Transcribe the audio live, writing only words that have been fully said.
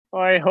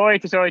Oi, hoi,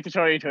 toi,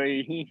 toi,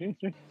 toi.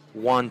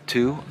 1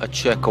 2, a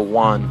check, a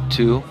 1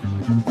 2. 1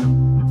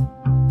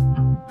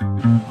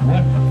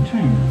 2 2.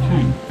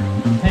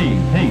 Hey,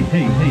 hey,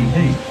 hey, hey,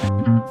 hey.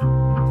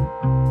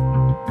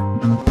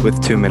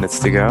 With 2 minutes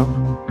to go,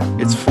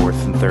 it's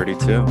 4th and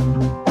 32.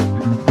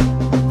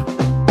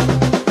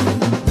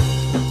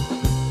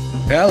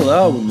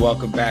 Hello, and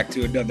welcome back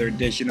to another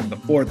edition of the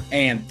 4th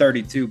and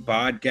 32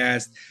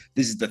 podcast.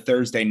 This is the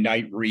Thursday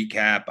night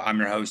recap. I'm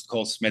your host,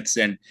 Cole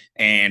Smithson,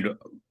 and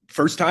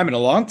first time in a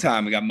long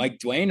time, we got Mike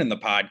Dwayne in the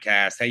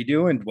podcast. How you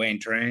doing,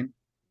 Dwayne Train?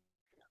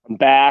 I'm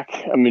back.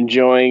 I'm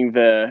enjoying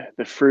the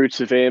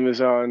fruits of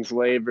Amazon's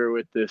labor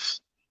with this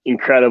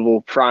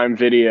incredible Prime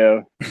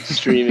Video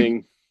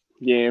streaming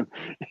game.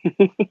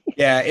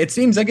 Yeah, it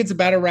seems like it's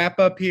about to wrap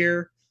up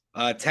here.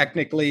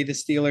 Technically, the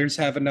Steelers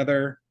have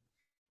another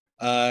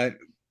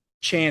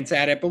chance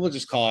at it, but we'll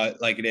just call it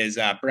like it is.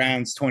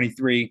 Browns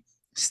 23,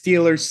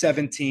 Steelers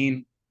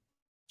 17.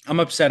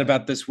 I'm upset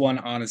about this one,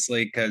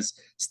 honestly, because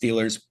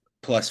Steelers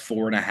plus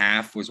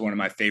 4.5 was one of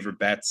my favorite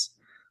bets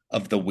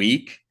of the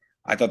week.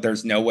 I thought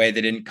there's no way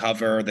they didn't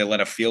cover. They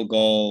let a field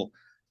goal.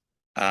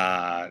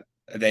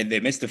 They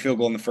missed a field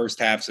goal in the first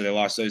half, so they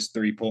lost those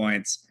 3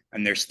 points,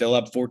 and they're still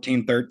up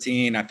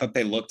 14-13. I thought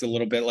they looked a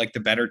little bit like the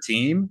better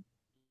team.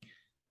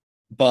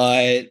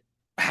 But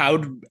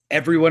how'd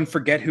everyone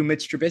forget who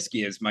Mitch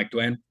Trubisky is, Mike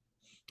Dwayne?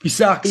 He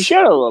sucks. He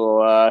showed a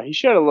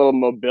little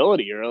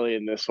mobility early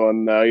in this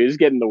one, though. He was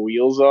getting the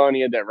wheels on.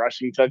 He had that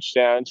rushing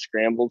touchdown,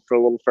 scrambled for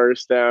a little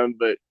first down.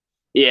 But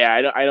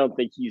yeah, I don't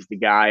think he's the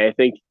guy. I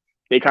think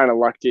they kind of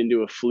lucked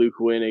into a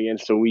fluke win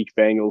against a weak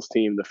Bengals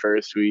team the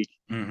first week.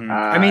 Mm-hmm.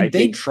 I mean,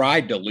 they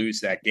tried to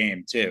lose that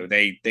game too.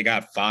 They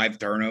got 5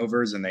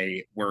 turnovers and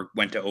they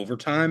went to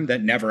overtime.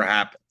 That never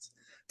happens.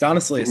 It's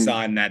honestly a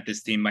sign that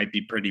this team might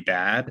be pretty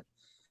bad.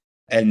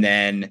 And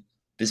then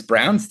this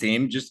Browns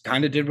team just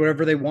kind of did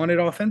whatever they wanted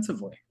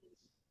offensively.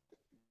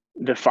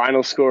 The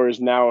final score is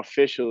now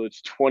official.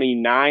 It's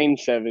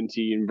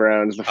 29-17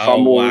 Browns. The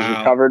fumble was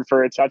recovered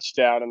for a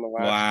touchdown in the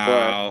last play.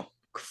 Wow.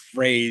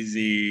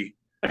 Crazy.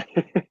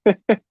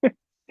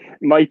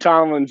 Mike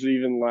Tomlin's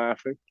even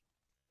laughing.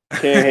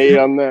 Can't hate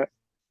on that.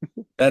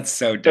 That's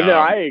so dumb. But no,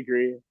 I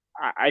agree.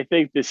 I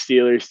think the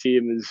Steelers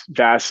team is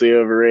vastly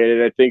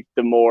overrated. I think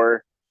the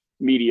more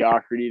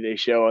mediocrity they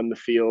show on the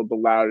field, the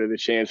louder the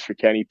chance for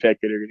Kenny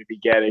Pickett are going to be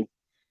getting.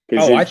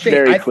 Because it's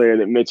very clear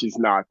that Mitch is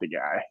not the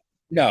guy.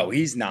 No,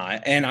 he's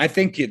not. And I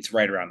think it's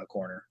right around the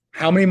corner.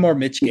 How many more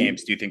Mitch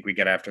games do you think we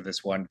get after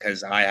this one?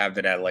 Because I have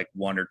it at like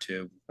 1 or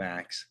 2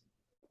 max.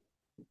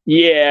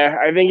 Yeah,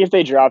 I think if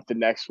they drop the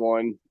next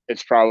one,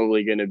 it's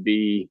probably going to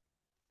be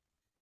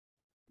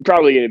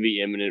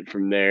imminent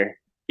from there.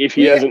 If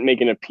he doesn't make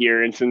an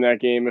appearance in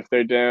that game, if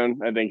they're down,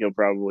 I think he'll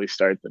probably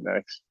start the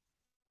next.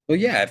 Well,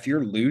 yeah, if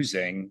you're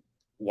losing,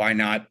 why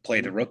not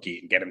play the rookie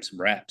and get him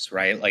some reps,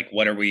 right? Like,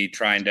 what are we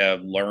trying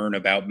to learn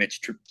about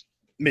Mitch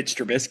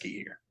Trubisky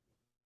here?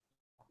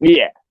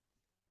 Yeah.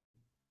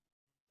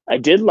 I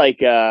did like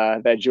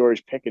that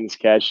George Pickens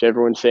catch.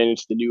 Everyone's saying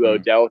it's the new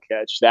Odell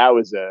catch. That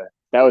was a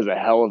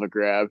hell of a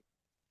grab.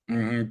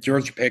 Mm-hmm.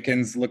 George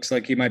Pickens looks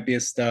like he might be a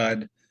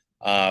stud.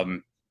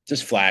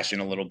 Just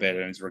flashing a little bit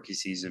in his rookie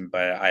season,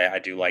 but I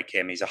do like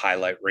him. He's a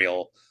highlight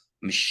reel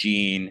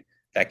machine.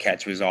 That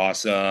catch was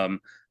awesome.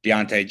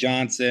 Deontay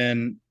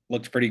Johnson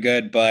looked pretty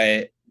good,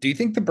 but do you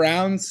think the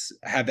Browns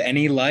have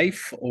any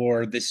life,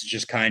 or this is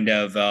just kind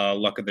of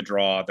luck of the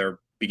draw? Their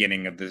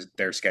beginning of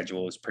their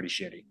schedule is pretty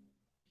shitty.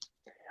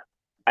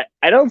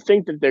 I don't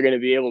think that they're going to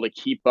be able to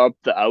keep up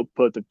the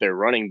output that their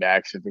running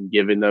backs have been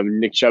giving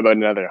them. Nick Chubb had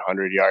another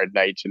 100-yard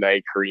night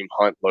tonight. Kareem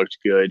Hunt looked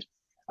good.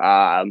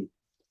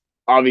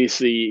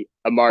 Obviously,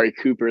 Amari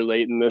Cooper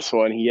late in this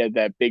one, he had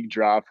that big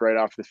drop right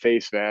off the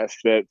face mask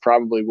that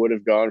probably would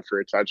have gone for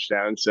a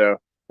touchdown. So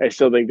I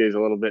still think there's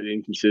a little bit of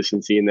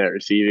inconsistency in that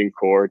receiving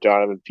core.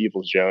 Donovan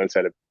Peoples-Jones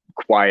had a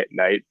quiet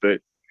night, but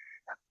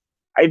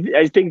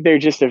I think they're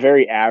just a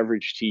very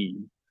average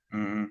team.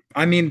 Mm-hmm.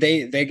 I mean,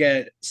 they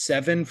get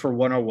 7 for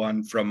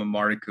 101 from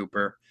Amari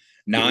Cooper,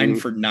 9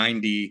 for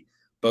 90.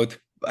 Both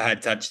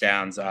had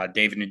touchdowns.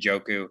 David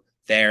Njoku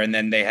there, and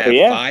then they have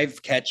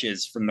 5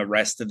 catches from the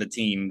rest of the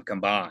team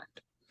combined.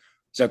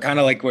 So kind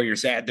of like what you're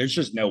saying, there's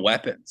just no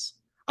weapons.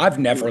 I've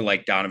never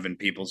liked Donovan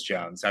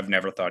Peoples-Jones. I've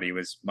never thought he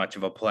was much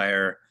of a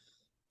player.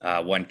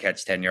 1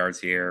 catch, 10 yards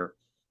here.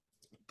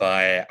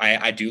 But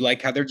I do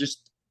like how they're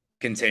just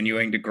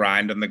continuing to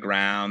grind on the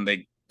ground.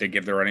 They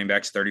give their running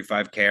backs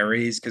 35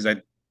 carries because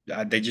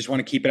they just want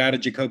to keep it out of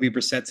Jacoby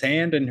Brissett's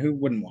hand, and who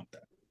wouldn't want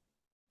that?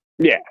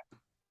 Yeah.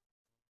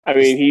 I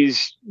mean,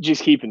 he's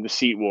just keeping the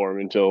seat warm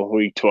until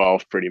week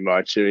 12, pretty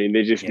much. I mean,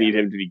 they just need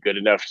him to be good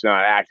enough to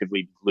not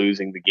actively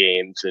losing the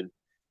games. And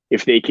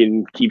if they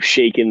can keep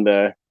shaking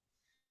the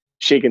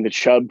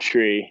Chubb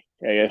tree,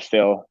 I guess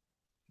they'll,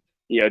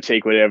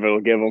 take whatever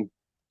it'll give them.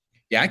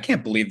 Yeah, I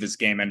can't believe this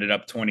game ended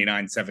up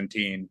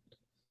 29-17.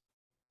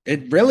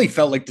 It really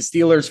felt like the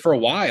Steelers for a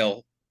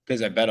while,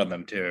 because I bet on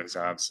them too.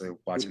 So obviously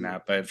watching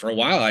that. But for a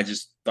while, I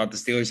just thought the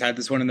Steelers had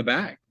this one in the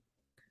bag.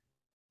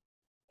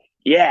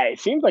 Yeah, it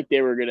seemed like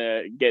they were going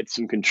to get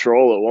some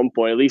control at one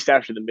point, at least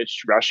after the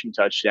Mitch rushing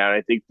touchdown.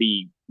 I think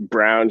the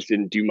Browns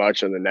didn't do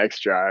much on the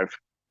next drive.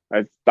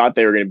 I thought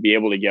they were going to be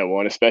able to get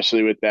one,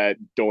 especially with that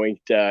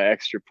doinked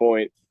extra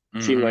point.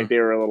 It seemed like they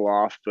were a little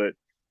off, but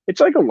it's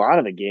like a lot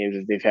of the games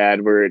that they've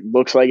had where it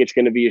looks like it's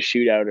going to be a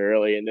shootout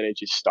early and then it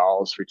just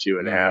stalls for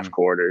 2.5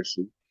 quarters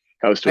and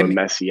comes to a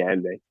messy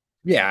ending.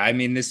 Yeah, I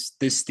mean, this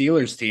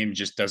Steelers team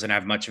just doesn't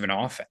have much of an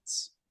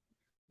offense.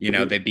 You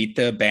know, they beat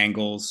the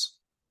Bengals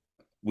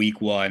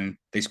week 1.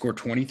 They scored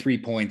 23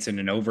 points in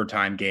an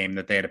overtime game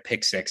that they had a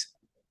pick 6.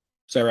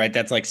 So, right,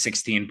 that's like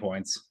 16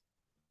 points.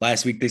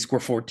 Last week they score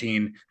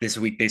 14. This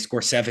week they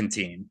score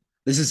 17.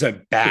 This is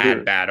a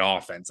bad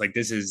offense. Like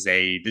this is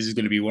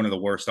going to be one of the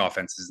worst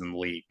offenses in the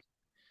league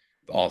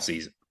all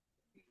season.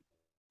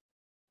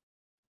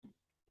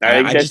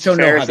 I just don't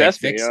know how they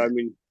fix it. I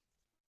mean,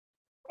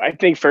 I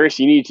think first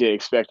you need to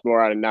expect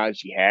more out of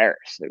Najee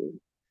Harris. I mean,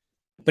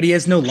 but he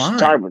has no line.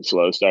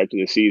 Slow start to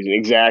the season.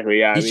 Exactly.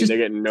 Yeah. They're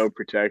getting no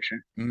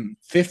protection.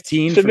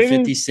 15 for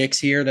 56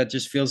 here. That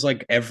just feels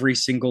like every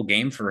single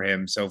game for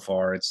him so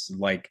far. It's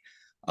like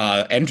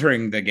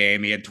entering the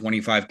game, he had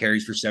 25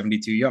 carries for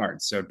 72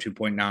 yards. So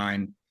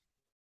 2.9.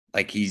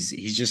 Like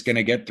he's just going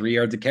to get 3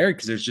 yards a carry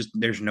because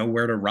there's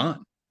nowhere to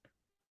run.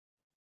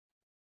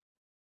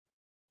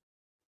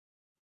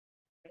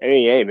 I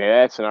mean, hey, man,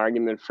 that's an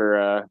argument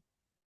for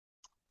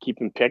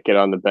keeping Pickett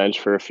on the bench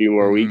for a few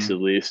more weeks at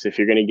least. If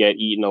you're going to get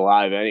eaten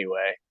alive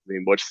anyway, I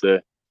mean, what's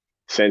the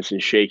sense in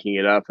shaking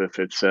it up if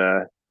it's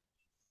damned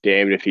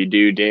if you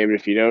do, damned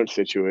if you don't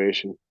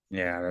situation?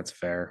 Yeah, that's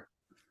fair.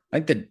 I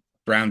think the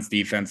Browns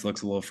defense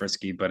looks a little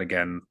frisky, but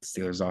again,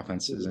 Steelers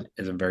offense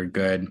isn't very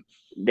good.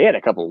 They had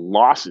a couple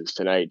losses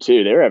tonight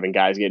too. They were having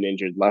guys getting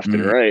injured left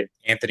and right.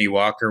 Anthony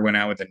Walker went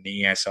out with a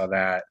knee. I saw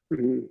that.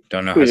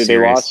 Don't know how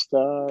serious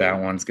that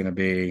one's going to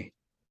be.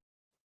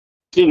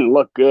 Didn't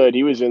look good.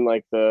 He was in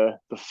like the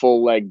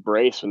full leg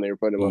brace when they were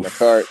putting him on the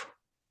cart.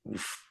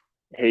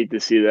 Hate to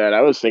see that.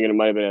 I was thinking it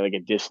might have been like a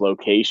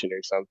dislocation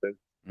or something.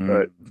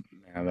 But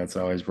yeah, that's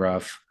always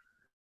rough.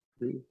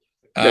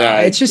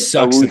 It just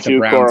sucks that the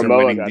Browns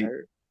are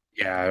winning.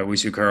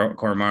 Owusu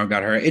Koramoah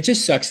got hurt. It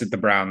just sucks that the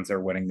Browns are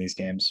winning these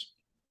games.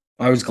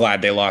 I was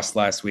glad they lost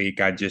last week.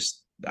 I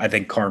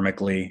think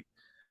karmically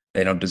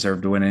they don't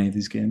deserve to win any of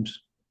these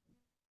games.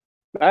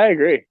 I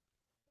agree.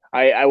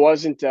 I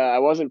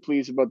wasn't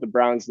pleased about the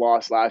Browns'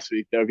 loss last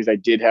week though, because I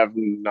did have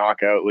them in the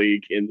knockout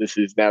league, and this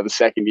is now the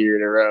second year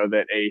in a row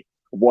that a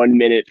 1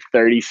 minute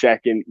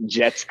 30-second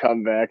Jets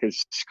comeback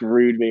has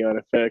screwed me on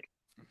a pick.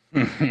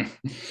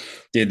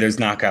 Dude, those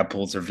knockout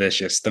pools are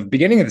vicious. The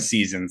beginning of the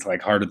season's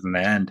like harder than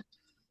the end.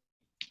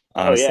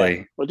 Honestly. Oh,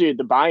 yeah. Well, dude,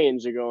 the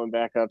buy-ins are going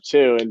back up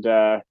too, and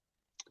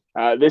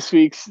this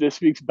week's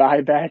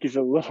buyback is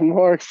a little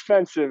more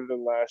expensive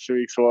than last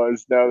week's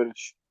was. Now that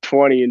it's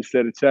 20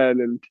 instead of 10,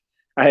 and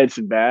I had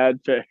some bad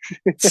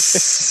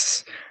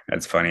picks.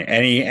 That's funny.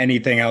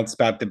 Anything else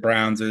about the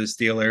Browns or the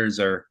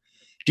Steelers, or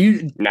do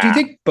you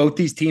think both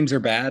these teams are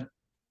bad?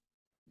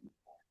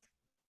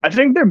 I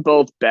think they're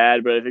both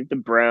bad, but I think the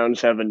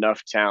Browns have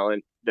enough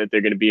talent that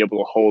they're going to be able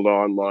to hold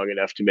on long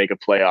enough to make a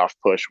playoff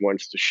push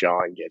once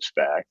Deshaun gets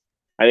back.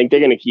 I think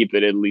they're going to keep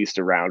it at least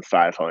around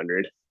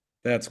 500.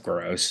 That's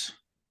gross.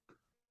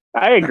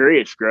 I agree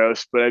it's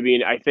gross, but I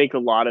mean, I think a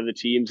lot of the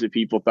teams that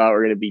people thought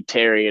were going to be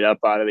tearing it up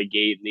out of the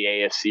gate in the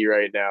AFC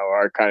right now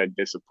are kind of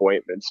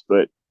disappointments,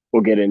 but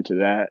we'll get into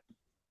that.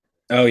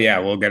 Oh, yeah,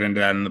 we'll get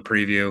into that in the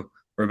preview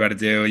we're about to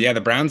do. Yeah,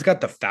 the Browns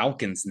got the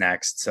Falcons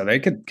next, so they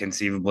could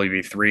conceivably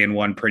be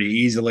 3-1 pretty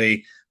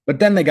easily. But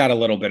then they got a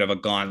little bit of a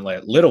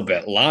gauntlet, a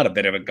lot of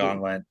a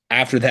gauntlet.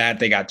 After that,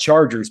 they got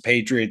Chargers,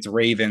 Patriots,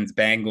 Ravens,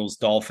 Bengals,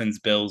 Dolphins,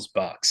 Bills,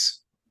 Bucks.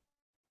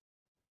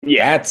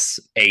 Yeah, that's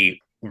a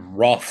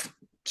rough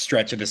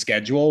stretch of the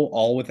schedule,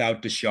 all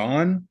without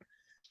Deshaun.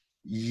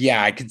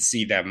 Yeah, I could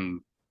see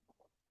them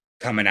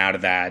coming out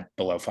of that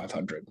below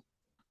 500.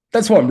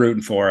 That's what I'm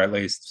rooting for, at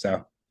least.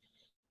 So,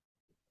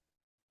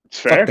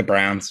 fair. Fuck the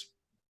Browns.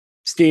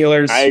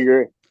 Steelers. I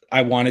agree.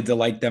 I wanted to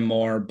like them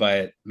more,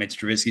 but Mitch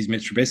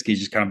Trubisky's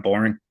just kind of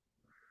boring.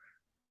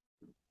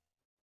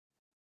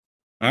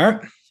 All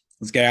right,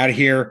 let's get out of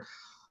here.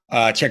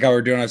 Check out what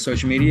we're doing on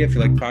social media. If you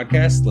like the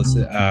podcast,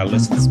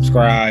 listen,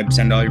 subscribe,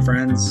 send all your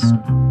friends.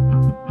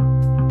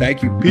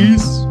 Thank you.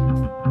 Peace.